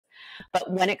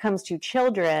But when it comes to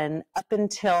children, up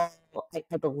until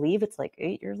I believe it's like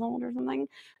 8 years old or something,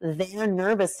 their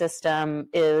nervous system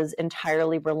is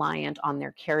entirely reliant on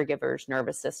their caregiver's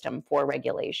nervous system for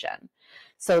regulation.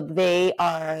 So they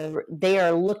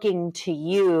are looking to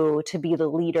you to be the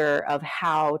leader of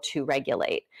how to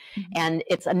regulate. Mhm. And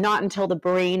it's not until the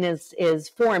brain is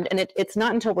formed, and it's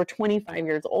not until we're 25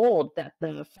 years old that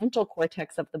the frontal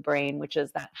cortex of the brain, which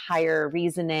is that higher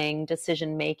reasoning,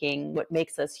 decision making, what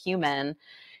makes us human,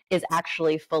 is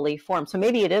actually fully formed. So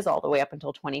maybe it is all the way up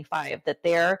until 25 that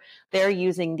they're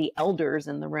using the elders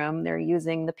in the room, they're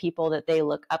using the people that they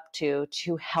look up to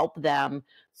help them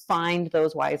find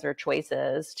those wiser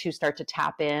choices, to start to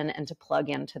tap in and to plug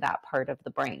into that part of the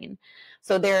brain.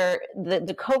 So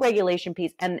the co-regulation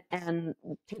piece, and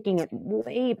taking it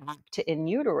way back to in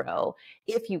utero,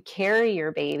 if you carry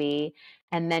your baby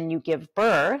and then you give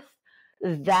birth,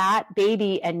 that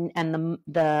baby and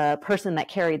the person that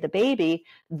carried the baby,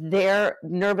 their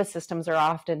nervous systems are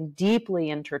often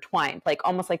deeply intertwined, like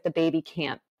almost like the baby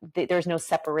can't, there's no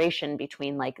separation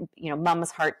between, like, mom's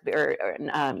heart, or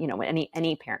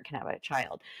any parent can have a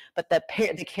child, but the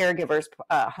caregiver's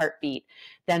heartbeat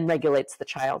then regulates the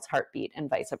child's heartbeat, and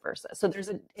vice versa. So there's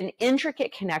an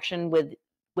intricate connection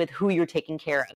with who you're taking care of.